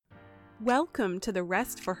Welcome to the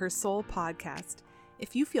Rest for Her Soul podcast.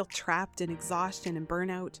 If you feel trapped in exhaustion and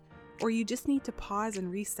burnout, or you just need to pause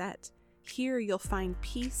and reset, here you'll find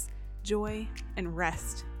peace, joy, and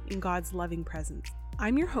rest in God's loving presence.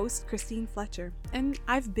 I'm your host, Christine Fletcher, and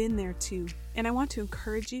I've been there too, and I want to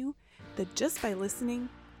encourage you that just by listening,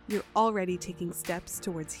 you're already taking steps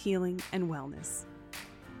towards healing and wellness.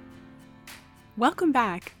 Welcome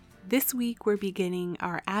back. This week we're beginning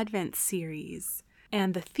our Advent series.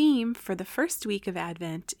 And the theme for the first week of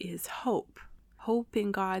Advent is hope. Hope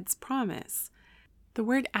in God's promise. The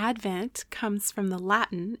word Advent comes from the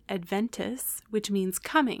Latin adventus, which means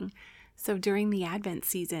coming. So during the Advent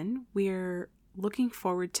season, we're looking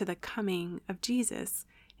forward to the coming of Jesus.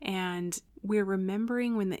 And we're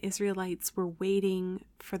remembering when the Israelites were waiting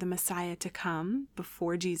for the Messiah to come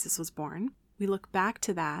before Jesus was born. We look back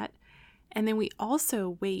to that. And then we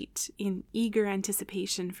also wait in eager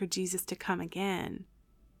anticipation for Jesus to come again.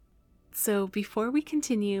 So before we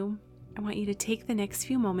continue, I want you to take the next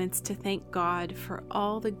few moments to thank God for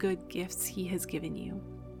all the good gifts He has given you.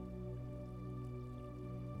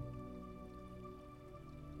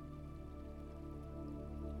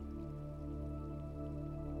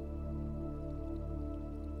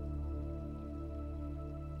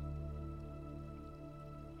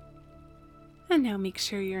 And now make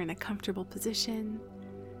sure you're in a comfortable position.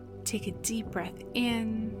 Take a deep breath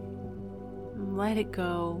in, let it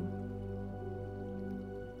go,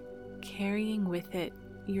 carrying with it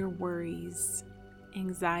your worries,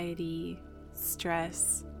 anxiety,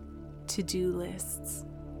 stress, to-do lists.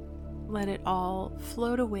 Let it all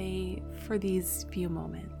float away for these few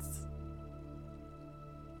moments.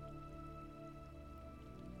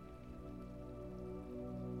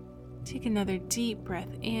 Take another deep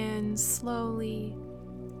breath in slowly,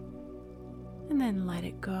 and then let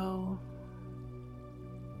it go.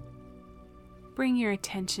 Bring your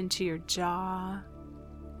attention to your jaw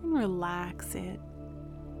and relax it.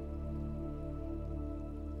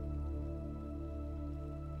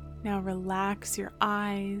 Now relax your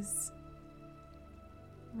eyes,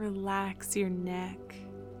 relax your neck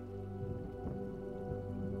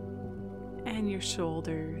and your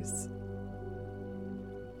shoulders.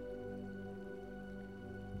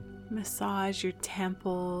 Massage your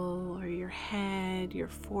temple or your head, your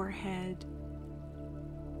forehead.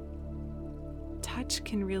 Touch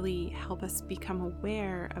can really help us become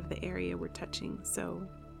aware of the area we're touching. So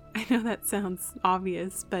I know that sounds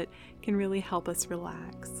obvious, but can really help us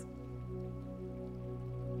relax.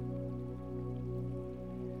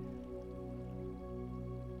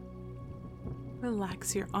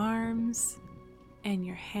 Relax your arms and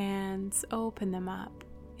your hands. Open them up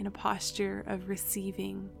in a posture of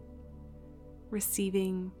receiving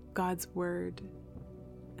God's word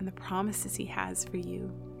and the promises He has for you.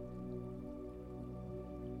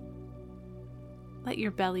 Let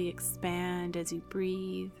your belly expand as you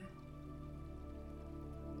breathe.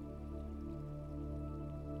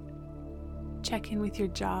 Check in with your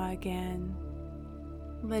jaw again.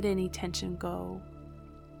 Let any tension go.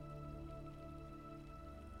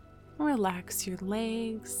 Relax your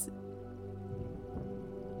legs.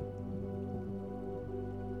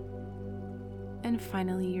 And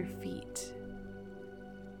finally, your feet.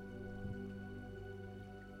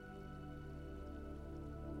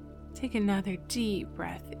 Take another deep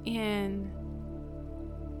breath in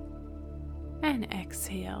and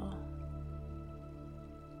exhale.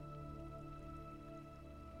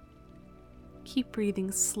 Keep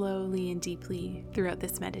breathing slowly and deeply throughout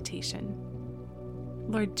this meditation.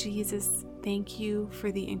 Lord Jesus, thank you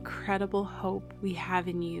for the incredible hope we have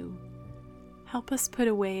in you. Help us put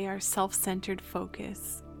away our self-centered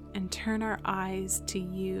focus and turn our eyes to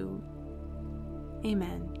you.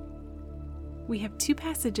 Amen. We have two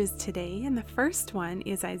passages today, and the first one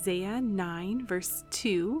is Isaiah 9, verse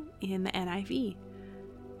 2 in the NIV.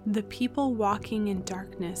 The people walking in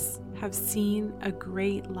darkness have seen a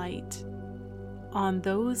great light. On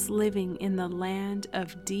those living in the land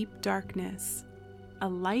of deep darkness, a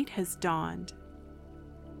light has dawned.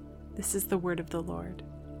 This is the word of the Lord.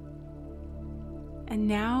 And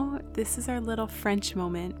now this is our little French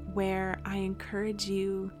moment where I encourage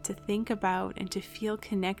you to think about and to feel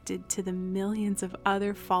connected to the millions of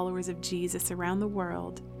other followers of Jesus around the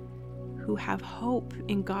world who have hope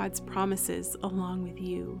in God's promises along with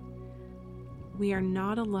you. We are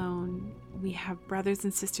not alone. We have brothers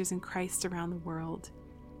and sisters in Christ around the world.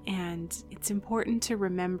 And it's important to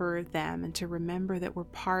remember them and to remember that we're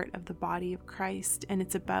part of the body of Christ, and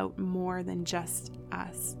it's about more than just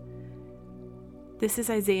us. This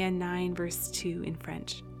is Isaiah 9, verse 2 in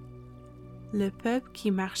French. Le peuple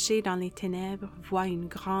qui marchait dans les ténèbres voit une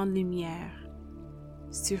grande lumière.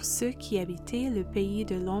 Sur ceux qui habitaient le pays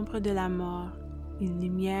de l'ombre de la mort, une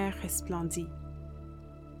lumière resplendit.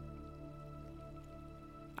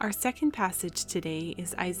 Our second passage today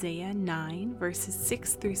is Isaiah 9, verses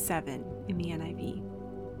 6 through 7 in the NIV.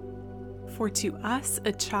 For to us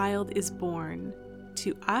a child is born,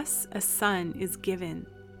 to us a son is given,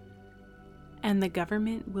 and the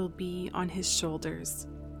government will be on his shoulders.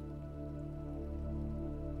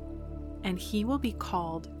 And he will be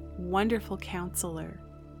called Wonderful Counselor,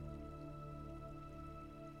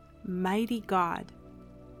 Mighty God,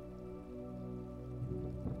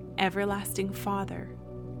 Everlasting Father,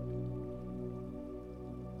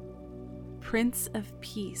 Prince of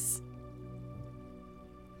Peace.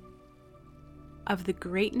 Of the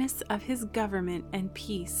greatness of his government and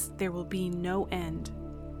peace there will be no end.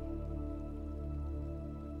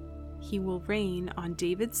 He will reign on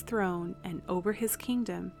David's throne and over his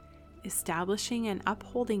kingdom, establishing and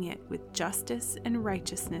upholding it with justice and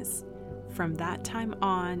righteousness from that time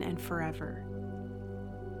on and forever.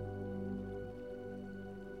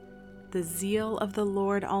 The zeal of the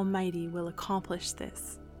Lord Almighty will accomplish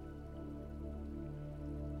this.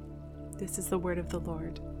 This is the word of the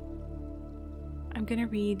Lord. I'm going to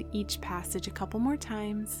read each passage a couple more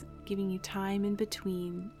times, giving you time in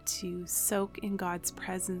between to soak in God's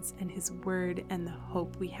presence and his word and the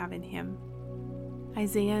hope we have in him.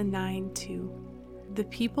 Isaiah 9:2. The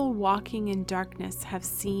people walking in darkness have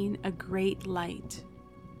seen a great light.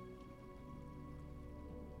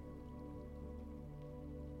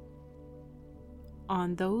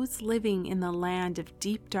 On those living in the land of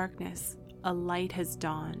deep darkness, a light has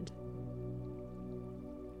dawned.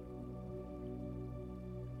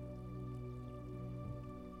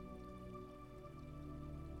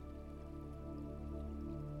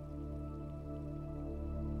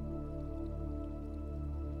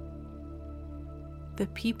 The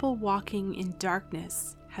people walking in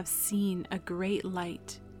darkness have seen a great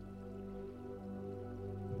light.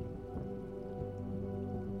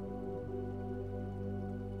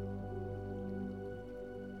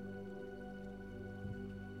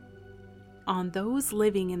 On those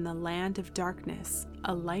living in the land of darkness,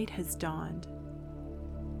 a light has dawned.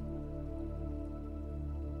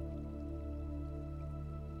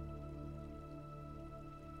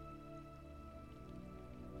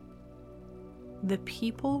 The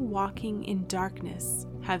people walking in darkness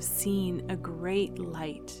have seen a great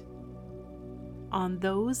light. On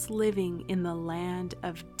those living in the land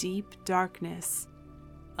of deep darkness,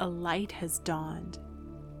 a light has dawned.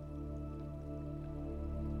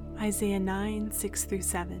 Isaiah 9, 6 through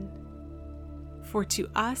 7. For to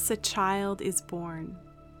us a child is born,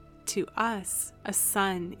 to us a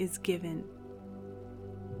son is given.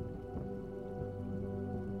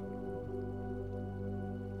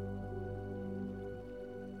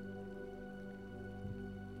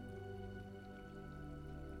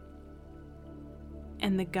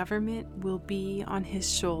 And the government will be on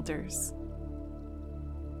his shoulders.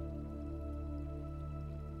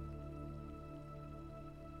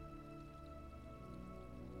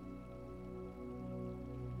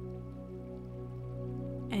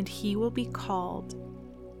 And he will be called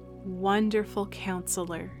Wonderful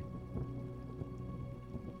Counselor,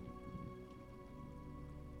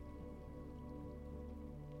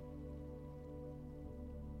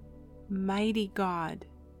 Mighty God,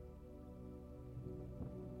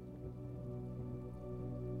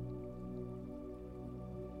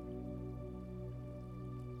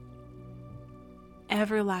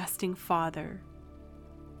 Everlasting Father,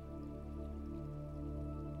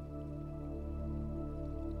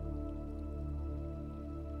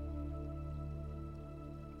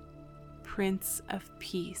 Prince of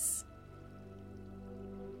Peace.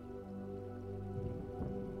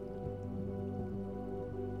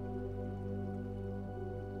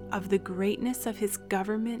 Of the greatness of his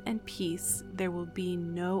government and peace there will be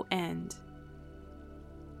no end.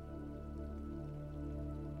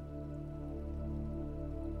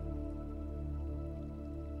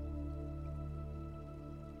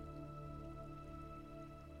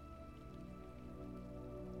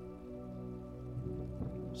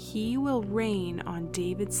 He will reign on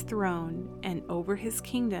David's throne and over his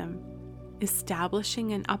kingdom,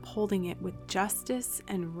 establishing and upholding it with justice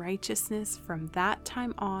and righteousness from that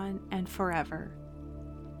time on and forever.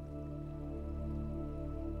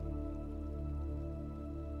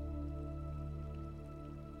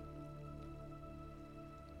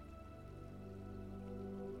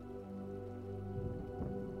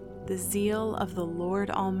 The zeal of the Lord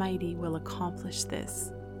Almighty will accomplish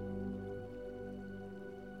this.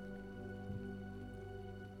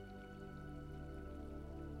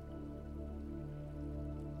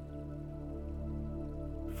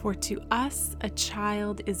 For to us a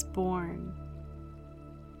child is born.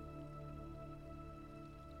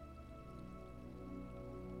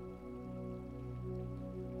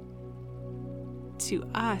 To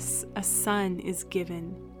us a son is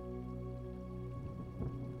given.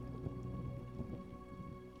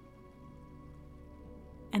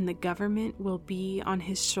 And the government will be on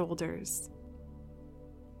his shoulders.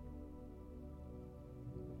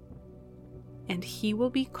 And he will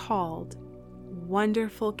be called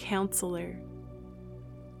Wonderful Counselor,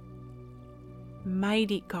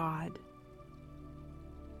 Mighty God,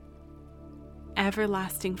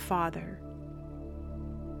 Everlasting Father,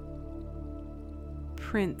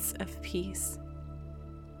 Prince of Peace.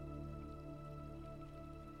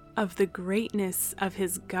 Of the greatness of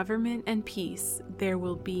his government and peace there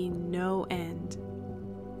will be no end.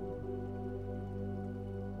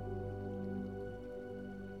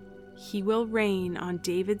 He will reign on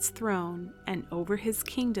David's throne and over his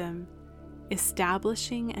kingdom,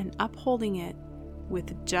 establishing and upholding it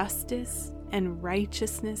with justice and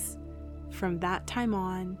righteousness from that time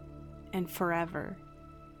on and forever.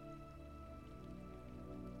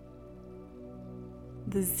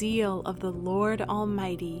 The zeal of the Lord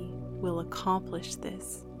Almighty will accomplish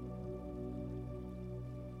this.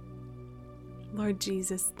 Lord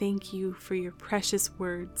Jesus, thank you for your precious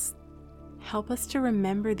words. Help us to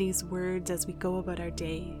remember these words as we go about our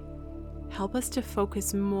day. Help us to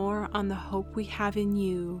focus more on the hope we have in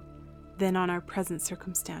you than on our present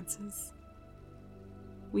circumstances.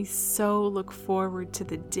 We so look forward to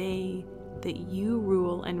the day that you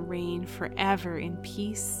rule and reign forever in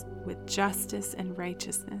peace with justice and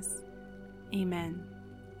righteousness. Amen.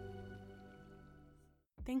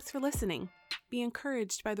 Thanks for listening. Be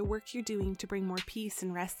encouraged by the work you're doing to bring more peace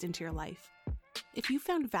and rest into your life. If you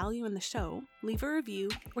found value in the show, leave a review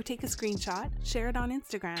or take a screenshot, share it on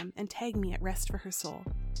Instagram, and tag me at Rest for Her Soul.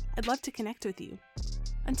 I'd love to connect with you.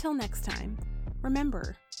 Until next time,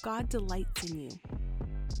 remember, God delights in you.